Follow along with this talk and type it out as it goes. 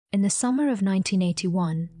In the summer of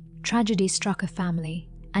 1981, tragedy struck a family,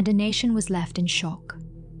 and a nation was left in shock.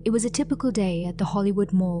 It was a typical day at the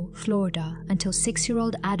Hollywood Mall, Florida, until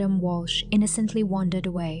 6-year-old Adam Walsh innocently wandered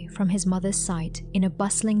away from his mother's sight in a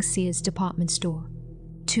bustling Sears department store.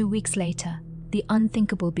 2 weeks later, the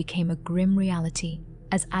unthinkable became a grim reality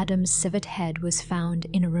as Adam's severed head was found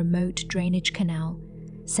in a remote drainage canal,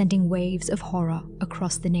 sending waves of horror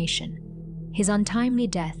across the nation. His untimely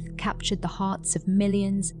death captured the hearts of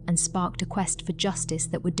millions and sparked a quest for justice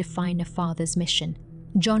that would define a father's mission.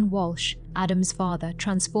 John Walsh, Adam's father,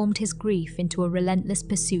 transformed his grief into a relentless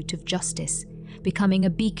pursuit of justice, becoming a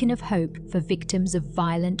beacon of hope for victims of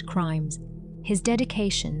violent crimes. His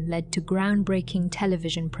dedication led to groundbreaking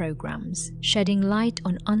television programs, shedding light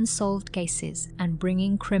on unsolved cases and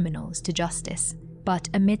bringing criminals to justice. But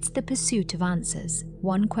amidst the pursuit of answers,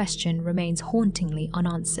 one question remains hauntingly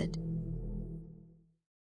unanswered.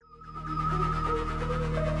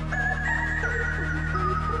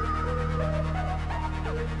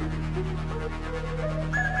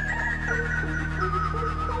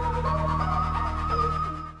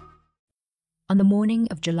 On the morning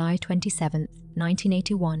of July 27,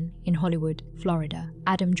 1981, in Hollywood, Florida,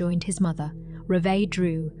 Adam joined his mother, Revé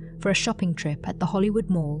Drew, for a shopping trip at the Hollywood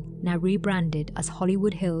Mall, now rebranded as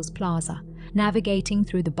Hollywood Hills Plaza. Navigating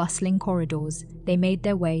through the bustling corridors, they made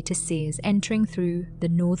their way to Sears, entering through the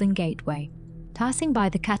northern gateway. Passing by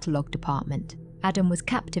the catalog department, Adam was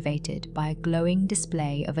captivated by a glowing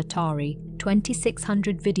display of Atari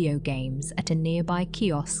 2600 video games at a nearby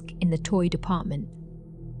kiosk in the toy department.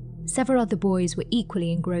 Several other boys were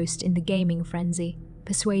equally engrossed in the gaming frenzy.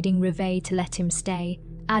 Persuading Revé to let him stay,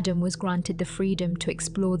 Adam was granted the freedom to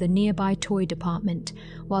explore the nearby toy department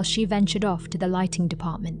while she ventured off to the lighting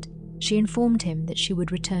department. She informed him that she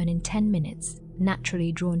would return in 10 minutes.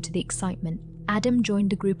 Naturally drawn to the excitement, Adam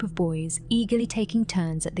joined the group of boys, eagerly taking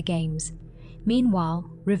turns at the games. Meanwhile,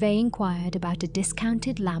 Revé inquired about a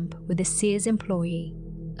discounted lamp with a Sears employee.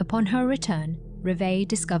 Upon her return, Revé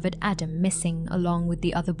discovered Adam missing along with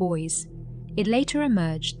the other boys. It later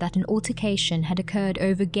emerged that an altercation had occurred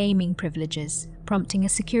over gaming privileges, prompting a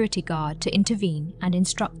security guard to intervene and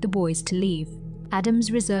instruct the boys to leave.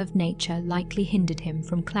 Adam's reserved nature likely hindered him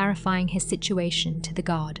from clarifying his situation to the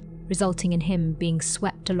guard, resulting in him being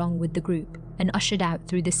swept along with the group and ushered out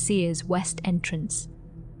through the Sears west entrance.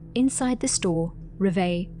 Inside the store,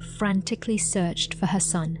 Revé frantically searched for her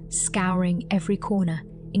son, scouring every corner,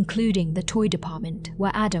 including the toy department,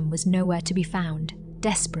 where Adam was nowhere to be found.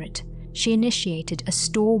 Desperate, she initiated a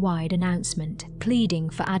store-wide announcement pleading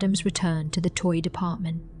for Adam's return to the toy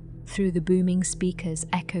department. Through the booming speakers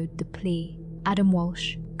echoed the plea, "Adam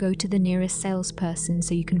Walsh, go to the nearest salesperson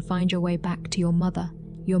so you can find your way back to your mother.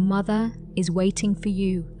 Your mother is waiting for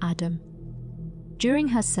you, Adam." During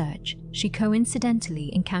her search, she coincidentally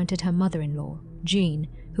encountered her mother-in-law, Jean,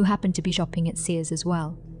 who happened to be shopping at Sears as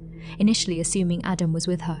well. Initially assuming Adam was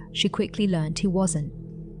with her, she quickly learned he wasn't.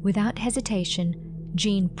 Without hesitation,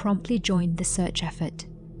 Jean promptly joined the search effort.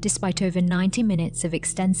 Despite over 90 minutes of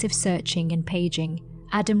extensive searching and paging,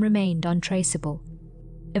 Adam remained untraceable.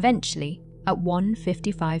 Eventually, at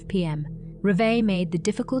 1:55 p.m., Revé made the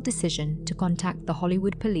difficult decision to contact the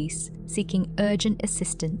Hollywood police, seeking urgent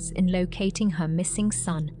assistance in locating her missing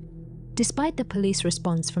son. Despite the police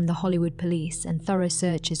response from the Hollywood police and thorough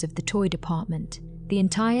searches of the toy department, the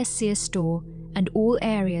entire Sears store, and all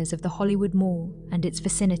areas of the Hollywood Mall and its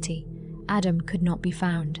vicinity, Adam could not be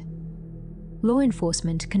found. Law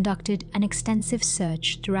enforcement conducted an extensive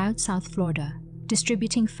search throughout South Florida,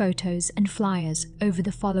 distributing photos and flyers over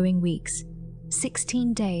the following weeks.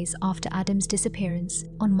 16 days after Adam's disappearance,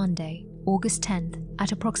 on Monday, August 10th,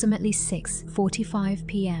 at approximately 6:45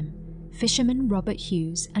 p.m., fishermen Robert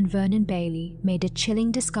Hughes and Vernon Bailey made a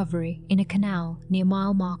chilling discovery in a canal near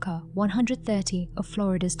mile marker 130 of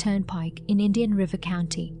Florida's Turnpike in Indian River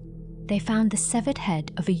County. They found the severed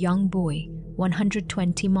head of a young boy,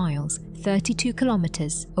 120 miles, 32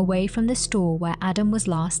 kilometers away from the store where Adam was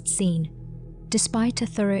last seen. Despite a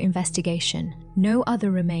thorough investigation, no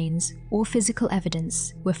other remains or physical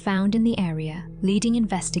evidence were found in the area, leading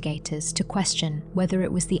investigators to question whether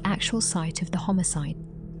it was the actual site of the homicide.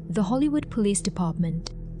 The Hollywood Police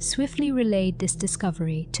Department swiftly relayed this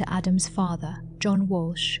discovery to Adam's father, John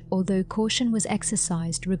Walsh, although caution was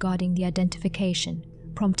exercised regarding the identification,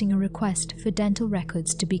 prompting a request for dental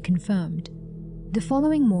records to be confirmed. The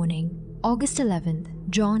following morning, August 11th,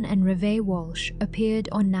 John and Revé Walsh appeared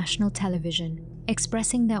on national television,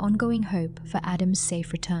 expressing their ongoing hope for Adam's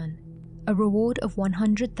safe return. A reward of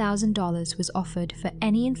 $100,000 was offered for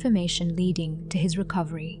any information leading to his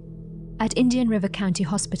recovery. At Indian River County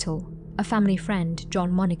Hospital, A family friend,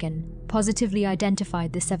 John Monaghan, positively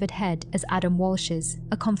identified the severed head as Adam Walsh's,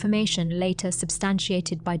 a confirmation later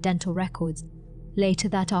substantiated by dental records. Later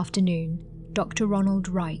that afternoon, Dr. Ronald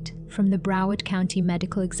Wright from the Broward County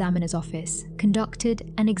Medical Examiner's Office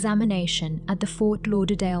conducted an examination at the Fort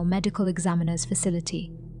Lauderdale Medical Examiner's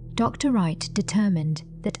facility. Dr. Wright determined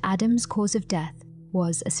that Adam's cause of death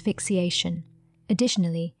was asphyxiation.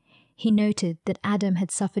 Additionally, he noted that Adam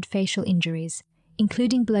had suffered facial injuries,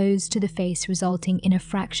 including blows to the face resulting in a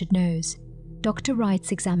fractured nose. Dr.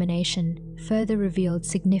 Wright's examination further revealed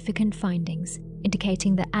significant findings,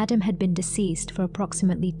 indicating that Adam had been deceased for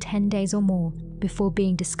approximately 10 days or more before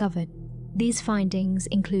being discovered. These findings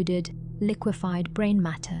included liquefied brain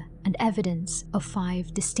matter and evidence of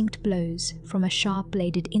 5 distinct blows from a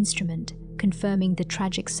sharp-bladed instrument, confirming the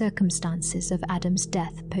tragic circumstances of Adam's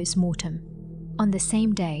death post-mortem. On the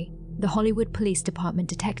same day, the Hollywood Police Department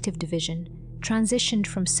Detective Division transitioned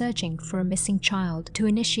from searching for a missing child to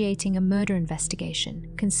initiating a murder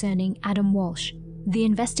investigation concerning Adam Walsh. The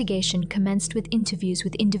investigation commenced with interviews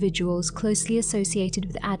with individuals closely associated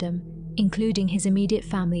with Adam, including his immediate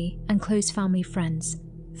family and close family friends.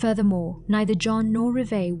 Furthermore, neither John nor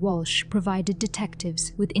Revé Walsh provided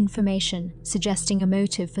detectives with information suggesting a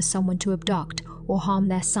motive for someone to abduct or harm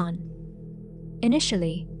their son.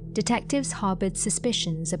 Initially, detectives harbored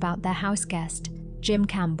suspicions about their house guest, Jim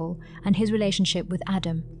Campbell, and his relationship with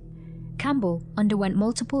Adam. Campbell underwent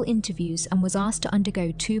multiple interviews and was asked to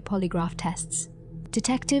undergo 2 polygraph tests.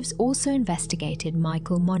 Detectives also investigated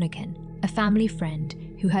Michael Monaghan, a family friend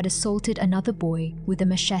who had assaulted another boy with a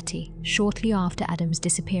machete shortly after Adam's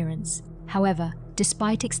disappearance. However,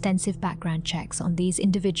 despite extensive background checks on these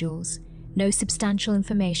individuals, no substantial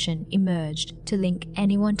information emerged to link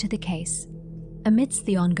anyone to the case. Amidst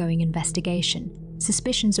the ongoing investigation,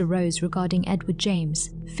 suspicions arose regarding Edward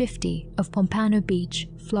James, 50, of Pompano Beach,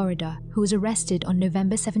 Florida, who was arrested on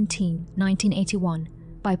November 17, 1981,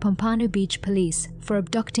 by Pompano Beach police for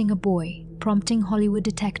abducting a boy, prompting Hollywood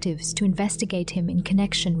detectives to investigate him in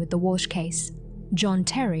connection with the Walsh case. John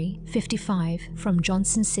Terry, 55, from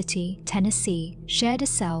Johnson City, Tennessee, shared a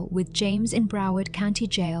cell with James in Broward County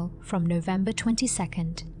Jail from November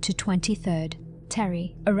 22nd to 23rd.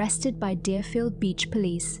 Terry, arrested by Deerfield Beach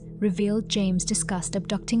police, revealed James discussed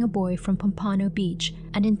abducting a boy from Pompano Beach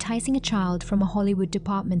and enticing a child from a Hollywood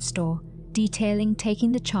department store, detailing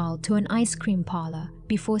taking the child to an ice cream parlor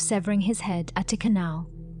before severing his head at a canal.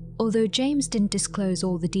 Although James didn't disclose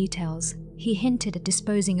all the details, he hinted at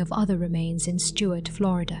disposing of other remains in Stuart,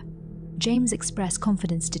 Florida. James expressed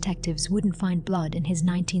confidence detectives wouldn't find blood in his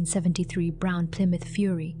 1973 brown Plymouth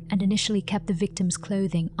Fury and initially kept the victim's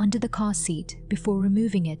clothing under the car seat before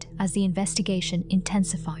removing it as the investigation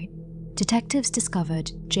intensified. Detectives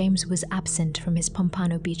discovered James was absent from his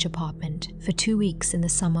Pompano Beach apartment for 2 weeks in the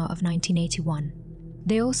summer of 1981.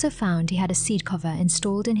 They also found he had a seat cover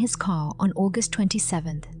installed in his car on August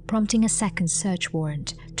 27th, prompting a second search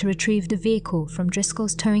warrant to retrieve the vehicle from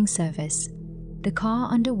Driscoll's towing service. The car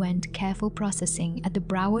underwent careful processing at the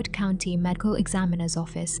Broward County Medical Examiner's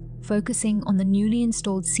Office, focusing on the newly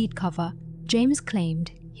installed seat cover. James claimed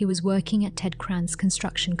he was working at Ted Krantz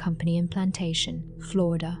Construction Company in Plantation,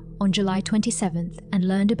 Florida, on July 27th and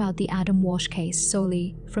learned about the Adam Walsh case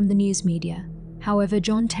solely from the news media. However,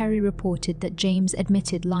 John Terry reported that James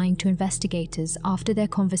admitted lying to investigators after their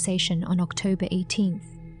conversation on October 18th.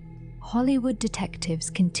 Hollywood detectives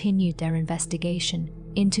continued their investigation,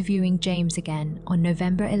 interviewing James again on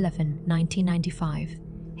November 11, 1995.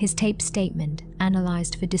 His taped statement,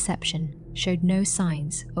 analyzed for deception, showed no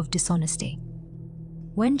signs of dishonesty.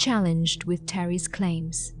 When challenged with Terry's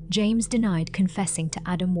claims, James denied confessing to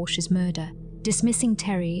Adam Walsh's murder, dismissing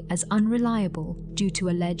Terry as unreliable due to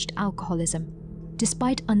alleged alcoholism.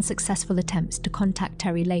 Despite unsuccessful attempts to contact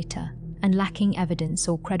Terry later and lacking evidence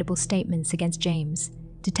or credible statements against James,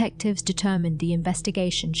 detectives determined the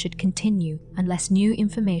investigation should continue unless new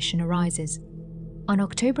information arises. On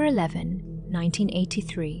October 11,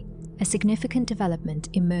 1983, a significant development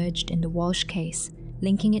emerged in the Walsh case,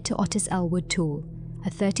 linking it to Otis Elwood Toole,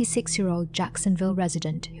 a 36-year-old Jacksonville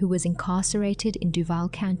resident who was incarcerated in Duval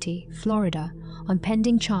County, Florida, on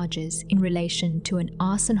pending charges in relation to an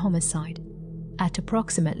arson homicide. At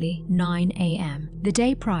approximately 9 a.m. the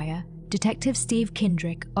day prior, Detective Steve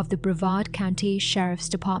Kindrick of the Brevard County Sheriff's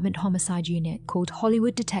Department Homicide Unit called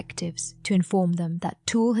Hollywood detectives to inform them that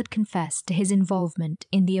Toole had confessed to his involvement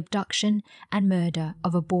in the abduction and murder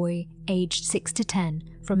of a boy aged 6 to 10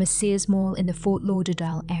 from a Sears mall in the Fort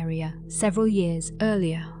Lauderdale area several years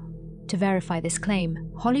earlier. To verify this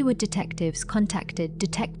claim, Hollywood detectives contacted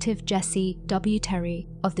Detective Jesse W. Terry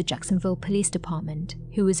of the Jacksonville Police Department,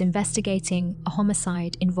 who was investigating a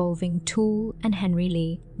homicide involving Toole and Henry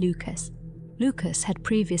Lee Lucas. Lucas had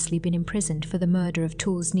previously been imprisoned for the murder of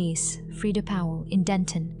Toole's niece, Frida Powell, in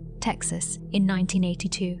Denton, Texas, in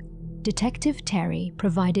 1982. Detective Terry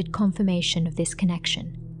provided confirmation of this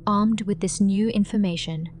connection. Armed with this new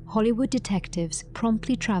information, Hollywood detectives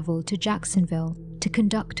promptly traveled to Jacksonville to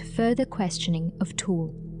conduct further questioning of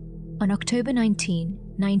Toole. On October 19,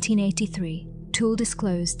 1983, Toole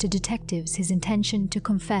disclosed to detectives his intention to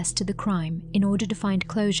confess to the crime in order to find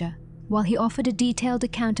closure. While he offered a detailed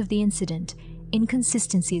account of the incident,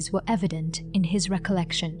 inconsistencies were evident in his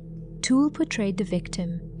recollection. Toole portrayed the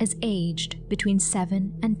victim as aged between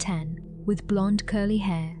 7 and 10, with blonde curly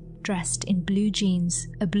hair, dressed in blue jeans,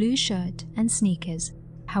 a blue shirt, and sneakers.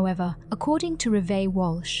 However, according to Revé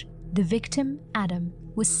Walsh, the victim, Adam,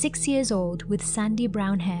 was 6 years old with sandy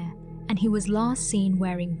brown hair, and he was last seen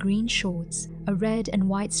wearing green shorts, a red and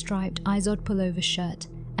white striped Izod pullover shirt,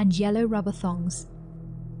 and yellow rubber thongs.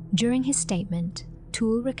 During his statement,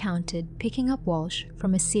 Toole recounted picking up Walsh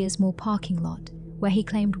from a Sears Mall parking lot, where he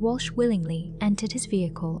claimed Walsh willingly entered his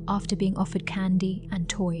vehicle after being offered candy and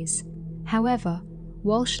toys. However,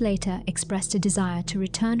 Walsh later expressed a desire to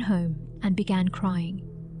return home and began crying.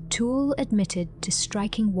 Toole admitted to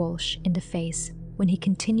striking Walsh in the face when he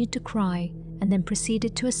continued to cry and then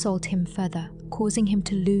proceeded to assault him further, causing him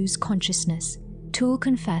to lose consciousness. Toole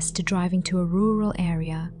confessed to driving to a rural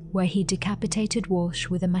area where he decapitated Walsh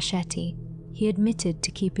with a machete. He admitted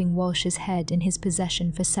to keeping Walsh's head in his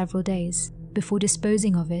possession for several days before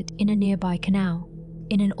disposing of it in a nearby canal.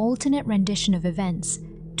 In an alternate rendition of events,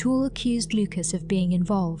 Toole accused Lucas of being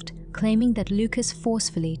involved, claiming that Lucas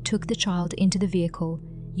forcefully took the child into the vehicle,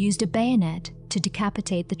 used a bayonet to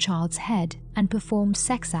decapitate the child's head, and performed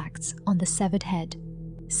sex acts on the severed head.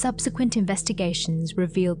 Subsequent investigations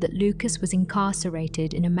revealed that Lucas was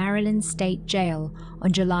incarcerated in a Maryland state jail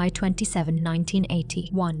on July 27,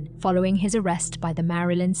 1981, following his arrest by the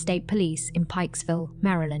Maryland State Police in Pikesville,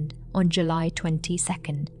 Maryland, on July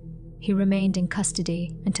 22nd. He remained in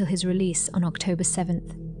custody until his release on October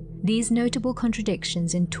 7th. These notable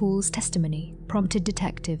contradictions in Toole's testimony prompted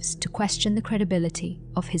detectives to question the credibility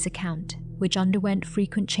of his account, which underwent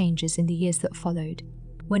frequent changes in the years that followed.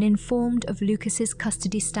 When informed of Lucas's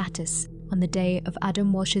custody status on the day of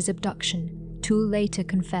Adam Walsh's abduction, Toole later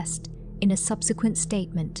confessed in a subsequent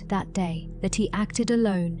statement that day that he acted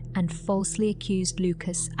alone and falsely accused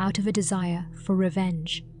Lucas out of a desire for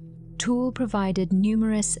revenge. Toole provided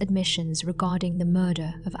numerous admissions regarding the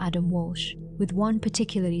murder of Adam Walsh, with one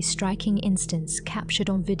particularly striking instance captured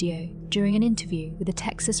on video during an interview with a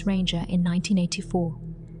Texas Ranger in 1984.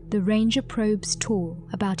 The Ranger probes Toole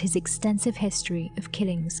about his extensive history of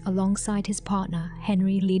killings alongside his partner,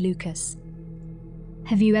 Henry Lee Lucas.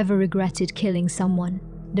 "Have you ever regretted killing someone?"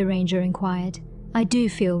 the Ranger inquired. "I do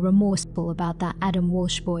feel remorseful about that Adam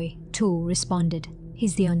Walsh boy," Toole responded.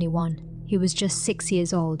 "He's the only one. He was just 6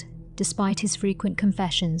 years old." Despite his frequent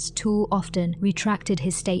confessions, Toole often retracted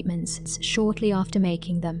his statements shortly after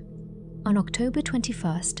making them. On October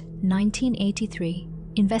 21, 1983,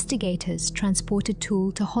 investigators transported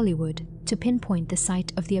Toole to Hollywood to pinpoint the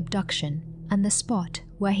site of the abduction and the spot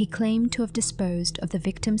where he claimed to have disposed of the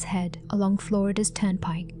victim's head along Florida's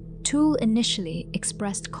Turnpike. Toole initially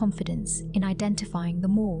expressed confidence in identifying the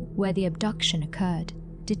mall where the abduction occurred.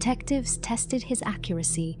 Detectives tested his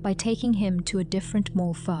accuracy by taking him to a different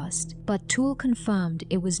mall first, but Toole confirmed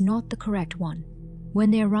it was not the correct one.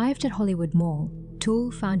 When they arrived at Hollywood Mall,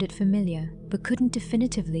 Toole found it familiar but couldn't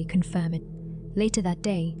definitively confirm it. Later that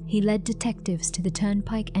day, he led detectives to the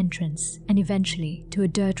Turnpike entrance and eventually to a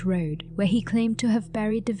dirt road where he claimed to have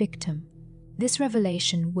buried the victim. This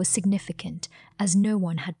revelation was significant as no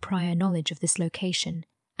one had prior knowledge of this location,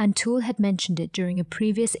 and Toole had mentioned it during a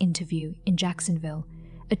previous interview in Jacksonville,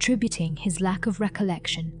 attributing his lack of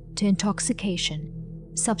recollection to intoxication.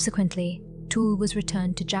 Subsequently, Toole was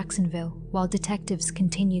returned to Jacksonville while detectives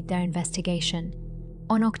continued their investigation.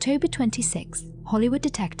 On October 26th, Hollywood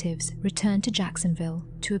detectives returned to Jacksonville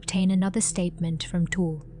to obtain another statement from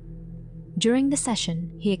Toole. During the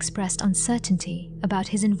session, he expressed uncertainty about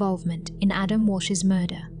his involvement in Adam Walsh's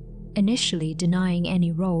murder. Initially denying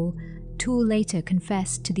any role, Toole later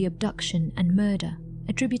confessed to the abduction and murder,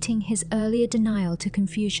 attributing his earlier denial to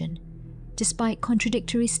confusion. Despite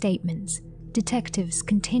contradictory statements, detectives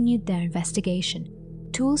continued their investigation.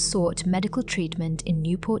 Toole sought medical treatment in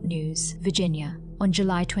Newport News, Virginia, on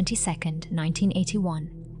July 22, 1981,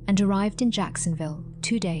 and arrived in Jacksonville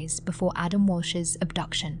 2 days before Adam Walsh's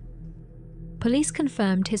abduction. Police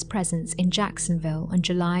confirmed his presence in Jacksonville on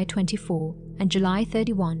July 24 and July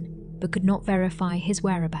 31, but could not verify his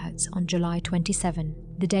whereabouts on July 27,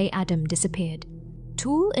 the day Adam disappeared.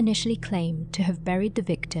 Toole initially claimed to have buried the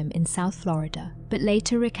victim in South Florida, but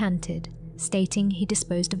later recanted, stating he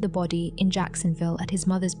disposed of the body in Jacksonville at his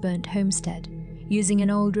mother's burnt homestead, using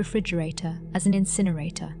an old refrigerator as an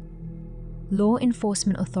incinerator. Law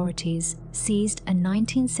enforcement authorities seized a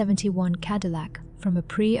 1971 Cadillac from a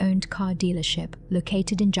pre-owned car dealership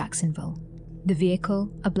located in Jacksonville. The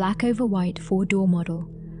vehicle, a black over white four-door model,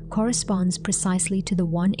 corresponds precisely to the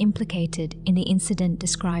one implicated in the incident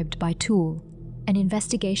described by Toole. An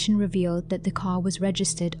investigation revealed that the car was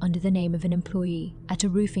registered under the name of an employee at a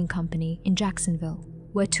roofing company in Jacksonville,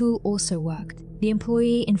 where Toole also worked. The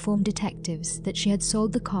employee informed detectives that she had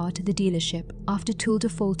sold the car to the dealership after Toole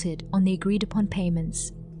defaulted on the agreed-upon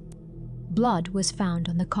payments. Blood was found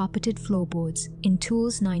on the carpeted floorboards in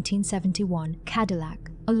Toole's 1971 Cadillac,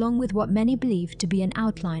 along with what many believed to be an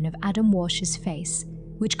outline of Adam Walsh's face,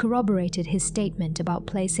 which corroborated his statement about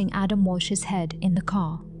placing Adam Walsh's head in the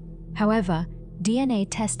car. However, DNA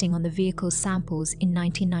testing on the vehicle's samples in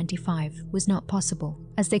 1995 was not possible,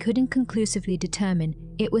 as they couldn't conclusively determine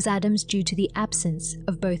it was Adam's due to the absence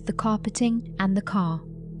of both the carpeting and the car.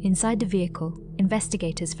 Inside the vehicle,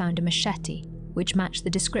 investigators found a machete, which matched the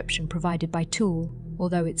description provided by Toole,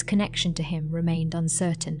 although its connection to him remained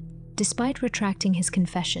uncertain. Despite retracting his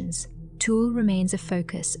confessions, Toole remains a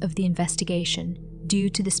focus of the investigation due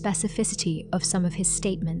to the specificity of some of his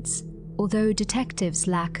statements, although detectives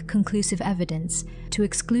lack conclusive evidence to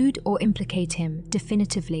exclude or implicate him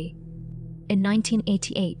definitively. In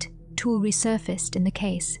 1988, Toole resurfaced in the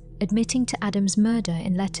case, admitting to Adam's murder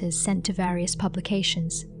in letters sent to various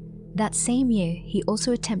publications. That same year, he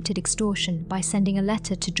also attempted extortion by sending a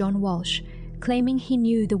letter to John Walsh, claiming he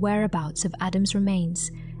knew the whereabouts of Adam's remains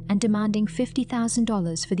and demanding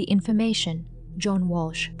 $50,000 for the information. John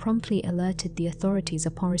Walsh promptly alerted the authorities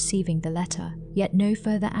upon receiving the letter, yet no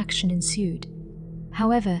further action ensued.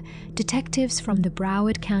 However, detectives from the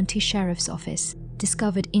Broward County Sheriff's Office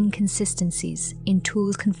discovered inconsistencies in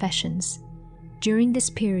Toole's confessions. During this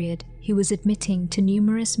period, he was admitting to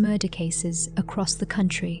numerous murder cases across the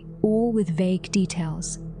country, all with vague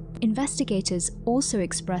details. Investigators also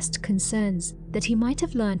expressed concerns that he might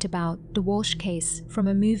have learnt about the Walsh case from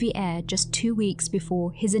a movie aired just 2 weeks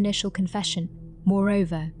before his initial confession.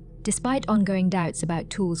 Moreover, despite ongoing doubts about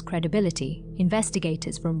Toole's credibility,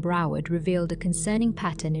 investigators from Broward revealed a concerning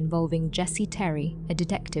pattern involving Jesse Terry, a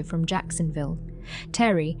detective from Jacksonville.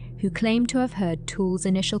 Terry, who claimed to have heard Toole's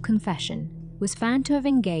initial confession, was found to have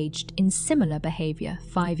engaged in similar behavior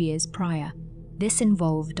 5 years prior. This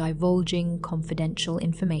involved divulging confidential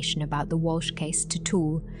information about the Walsh case to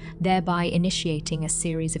Toole, thereby initiating a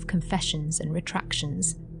series of confessions and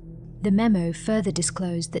retractions. The memo further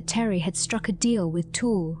disclosed that Terry had struck a deal with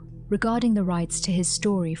Toole regarding the rights to his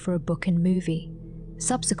story for a book and movie.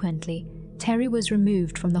 Subsequently, Terry was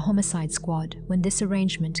removed from the homicide squad when this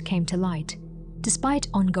arrangement came to light. Despite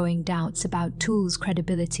ongoing doubts about Toole's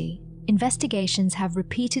credibility, investigations have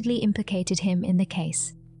repeatedly implicated him in the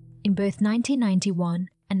case. In both 1991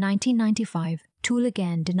 and 1995, Toole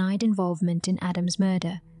again denied involvement in Adam's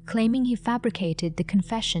murder, claiming he fabricated the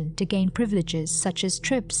confession to gain privileges such as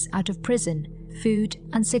trips out of prison, food,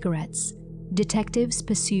 and cigarettes. Detectives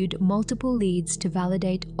pursued multiple leads to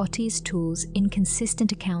validate Otis Toole's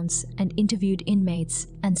inconsistent accounts and interviewed inmates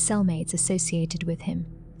and cellmates associated with him.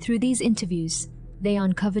 Through these interviews, they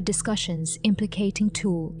uncovered discussions implicating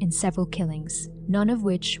Toole in several killings, none of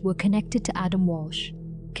which were connected to Adam Walsh.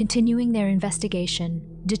 Continuing their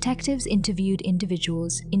investigation, detectives interviewed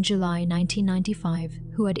individuals in July 1995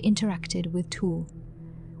 who had interacted with Toole.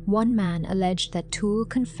 One man alleged that Toole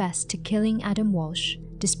confessed to killing Adam Walsh,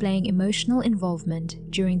 displaying emotional involvement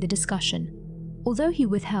during the discussion. Although he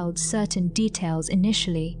withheld certain details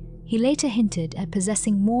initially, he later hinted at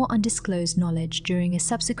possessing more undisclosed knowledge during a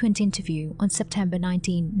subsequent interview on September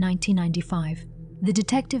 19, 1995. The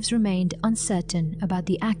detectives remained uncertain about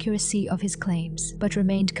the accuracy of his claims, but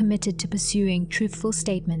remained committed to pursuing truthful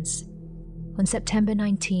statements. On September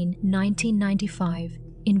 19, 1995,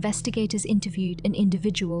 investigators interviewed an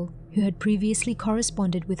individual who had previously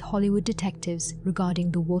corresponded with Hollywood detectives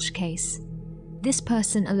regarding the Walsh case. This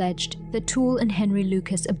person alleged that Toole and Henry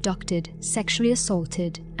Lucas abducted, sexually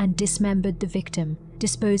assaulted, and dismembered the victim,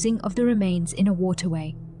 disposing of the remains in a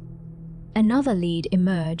waterway. Another lead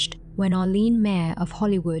emerged when Arlene Mayer of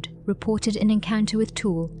Hollywood reported an encounter with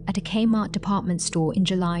Toole at a Kmart department store in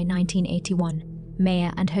July 1981.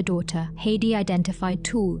 Mayer and her daughter, Heidi, identified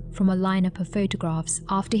Toole from a lineup of photographs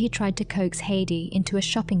after he tried to coax Heidi into a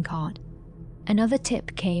shopping cart. Another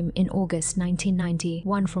tip came in August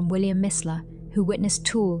 1991 from William Missler, who witnessed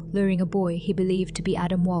Toole luring a boy he believed to be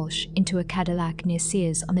Adam Walsh into a Cadillac near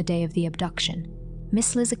Sears on the day of the abduction.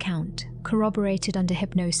 Missler's account, corroborated under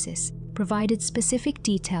hypnosis, provided specific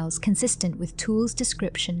details consistent with Toole's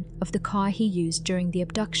description of the car he used during the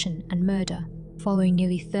abduction and murder. Following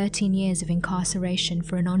nearly 13 years of incarceration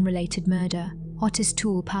for an unrelated murder, Otis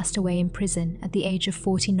Toole passed away in prison at the age of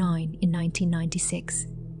 49 in 1996.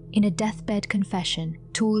 In a deathbed confession,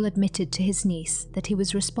 Toole admitted to his niece that he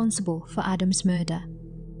was responsible for Adam's murder.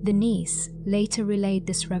 The niece later relayed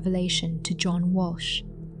this revelation to John Walsh.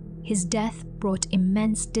 His death brought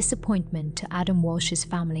immense disappointment to Adam Walsh's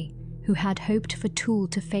family, who had hoped for Toole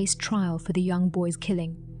to face trial for the young boy's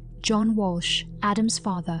killing. John Walsh, Adam's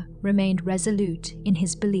father, remained resolute in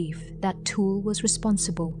his belief that Toole was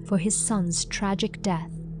responsible for his son's tragic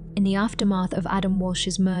death. In the aftermath of Adam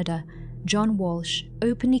Walsh's murder, John Walsh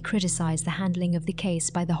openly criticized the handling of the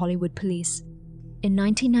case by the Hollywood police. In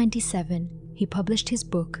 1997, he published his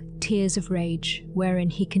book, Tears of Rage,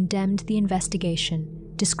 wherein he condemned the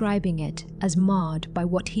investigation, describing it as marred by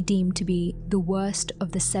what he deemed to be the worst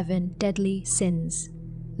of the 7 deadly sins: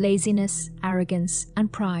 laziness, arrogance,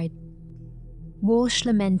 and pride. Walsh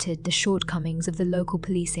lamented the shortcomings of the local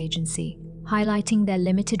police agency, highlighting their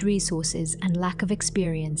limited resources and lack of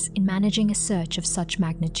experience in managing a search of such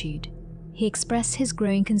magnitude. He expressed his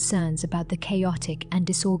growing concerns about the chaotic and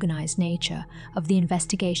disorganized nature of the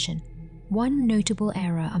investigation. One notable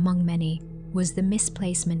error among many was the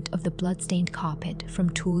misplacement of the blood-stained carpet from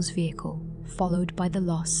Toole's vehicle, followed by the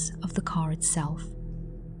loss of the car itself.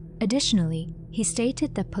 Additionally, he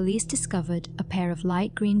stated that police discovered a pair of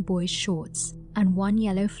light green boys' shorts and one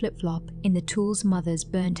yellow flip-flop in the Toole's mother's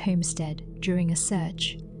burnt homestead during a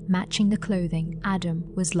search, matching the clothing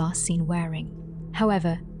Adam was last seen wearing.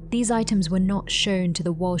 However, these items were not shown to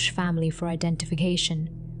the Walsh family for identification,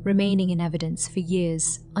 remaining in evidence for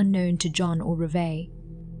years, unknown to John or Revé.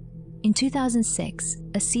 In 2006,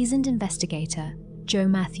 a seasoned investigator, Joe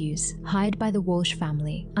Matthews, hired by the Walsh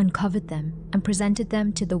family, uncovered them and presented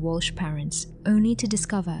them to the Walsh parents, only to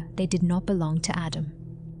discover they did not belong to Adam.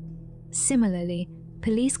 Similarly,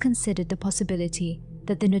 police considered the possibility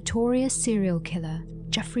that the notorious serial killer,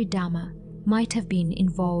 Jeffrey Dahmer, might have been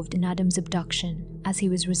involved in Adam's abduction as he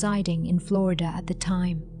was residing in Florida at the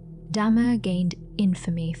time. Dahmer gained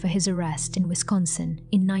infamy for his arrest in Wisconsin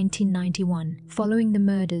in 1991 following the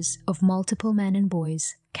murders of multiple men and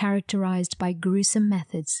boys characterized by gruesome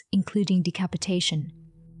methods including decapitation.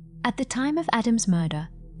 At the time of Adam's murder,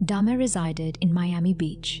 Dahmer resided in Miami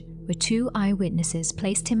Beach, where 2 eyewitnesses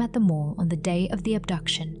placed him at the mall on the day of the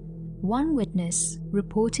abduction. One witness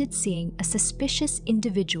reported seeing a suspicious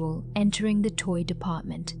individual entering the toy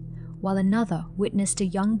department, while another witnessed a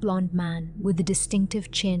young blonde man with a distinctive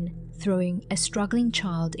chin throwing a struggling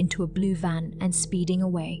child into a blue van and speeding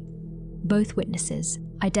away. Both witnesses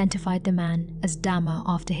identified the man as Dahmer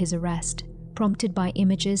after his arrest, prompted by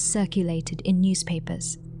images circulated in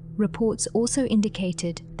newspapers. Reports also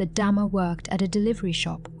indicated that Dahmer worked at a delivery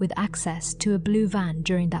shop with access to a blue van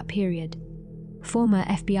during that period. Former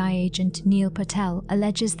FBI agent Neil Patel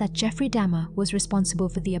alleges that Jeffrey Dahmer was responsible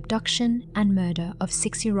for the abduction and murder of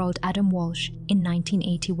 6-year-old Adam Walsh in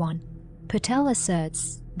 1981. Patel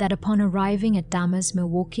asserts that upon arriving at Dahmer's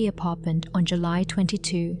Milwaukee apartment on July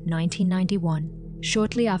 22, 1991,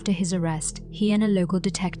 shortly after his arrest, he and a local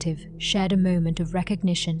detective shared a moment of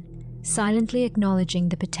recognition, silently acknowledging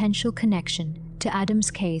the potential connection to Adam's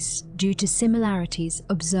case due to similarities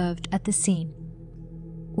observed at the scene.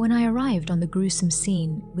 When I arrived on the gruesome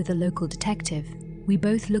scene with a local detective, we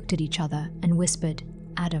both looked at each other and whispered,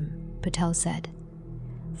 "Adam," Patel said.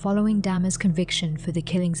 Following Dahmer's conviction for the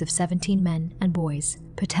killings of 17 men and boys,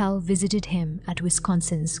 Patel visited him at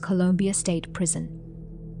Wisconsin's Columbia State Prison.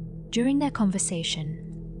 During their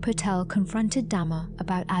conversation, Patel confronted Dahmer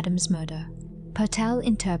about Adam's murder. Patel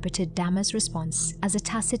interpreted Dahmer's response as a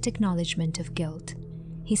tacit acknowledgement of guilt.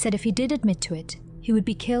 He said if he did admit to it, he would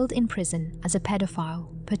be killed in prison as a pedophile,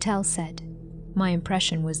 Patel said. My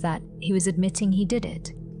impression was that he was admitting he did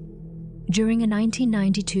it. During a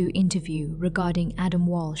 1992 interview regarding Adam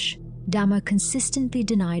Walsh, Dahmer consistently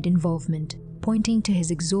denied involvement, pointing to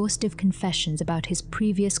his exhaustive confessions about his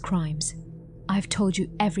previous crimes. "I've told you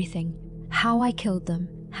everything, how I killed them,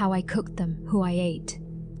 how I cooked them, who I ate.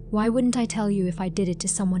 Why wouldn't I tell you if I did it to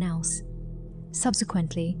someone else?"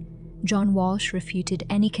 Subsequently, John Walsh refuted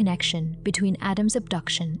any connection between Adam's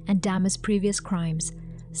abduction and Dahmer's previous crimes,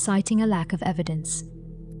 citing a lack of evidence.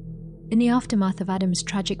 In the aftermath of Adam's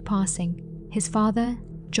tragic passing, his father,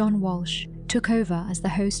 John Walsh, took over as the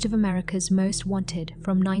host of America's Most Wanted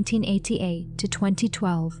from 1988 to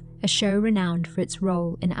 2012 a show renowned for its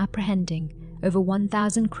role in apprehending over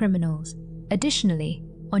 1,000 criminals. Additionally,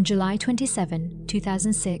 on July 27,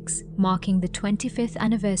 2006, marking the 25th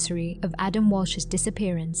anniversary of Adam Walsh's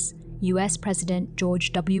disappearance, US President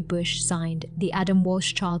George W. Bush signed the Adam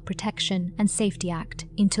Walsh Child Protection and Safety Act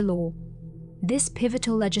into law. This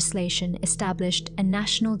pivotal legislation established a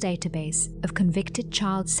national database of convicted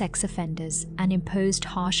child sex offenders and imposed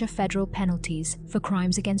harsher federal penalties for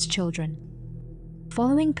crimes against children.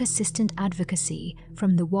 Following persistent advocacy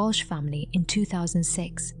from the Walsh family in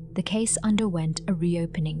 2006, the case underwent a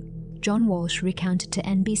reopening. John Walsh recounted to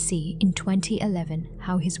NBC in 2011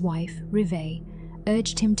 how his wife, Revé,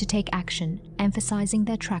 urged him to take action, emphasizing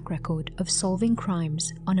their track record of solving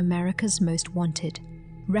crimes on America's Most Wanted.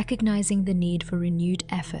 Recognizing the need for renewed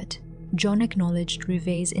effort, John acknowledged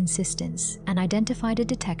Revé's insistence and identified a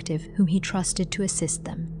detective whom he trusted to assist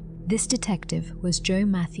them. This detective was Joe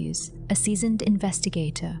Matthews, a seasoned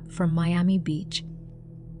investigator from Miami Beach.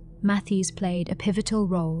 Matthews played a pivotal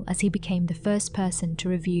role as he became the first person to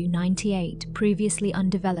review 98 previously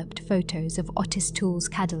undeveloped photos of Otis Toole's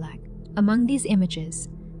Cadillac. Among these images,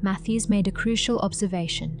 Matthews made a crucial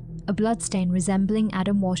observation: a bloodstain resembling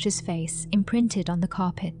Adam Walsh's face imprinted on the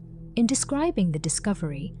carpet. In describing the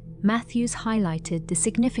discovery, Matthews highlighted the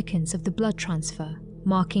significance of the blood transfer,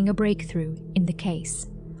 marking a breakthrough in the case.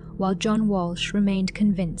 While John Walsh remained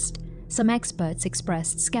convinced, some experts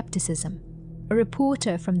expressed skepticism. A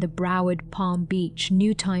reporter from the Broward Palm Beach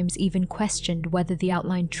New Times even questioned whether the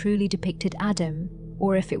outline truly depicted Adam,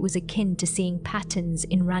 or if it was akin to seeing patterns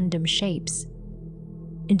in random shapes.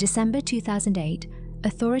 In December 2008,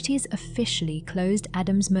 authorities officially closed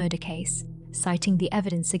Adam's murder case, citing the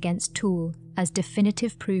evidence against Toole as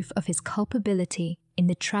definitive proof of his culpability in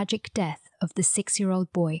the tragic death of the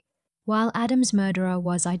 6-year-old boy. While Adam's murderer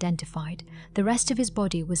was identified, the rest of his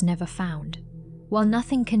body was never found. While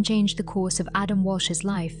nothing can change the course of Adam Walsh's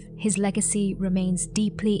life, his legacy remains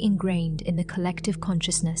deeply ingrained in the collective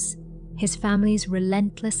consciousness. His family's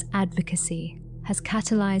relentless advocacy has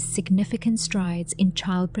catalyzed significant strides in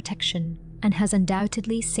child protection and has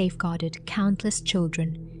undoubtedly safeguarded countless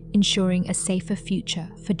children, ensuring a safer future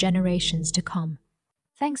for generations to come.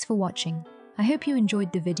 Thanks for watching. I hope you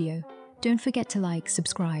enjoyed the video. Don't forget to like,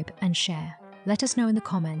 subscribe, and share. Let us know in the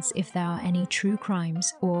comments if there are any true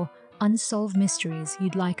crimes or unsolved mysteries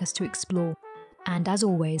you'd like us to explore. And as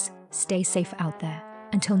always, stay safe out there.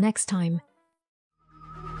 Until next time,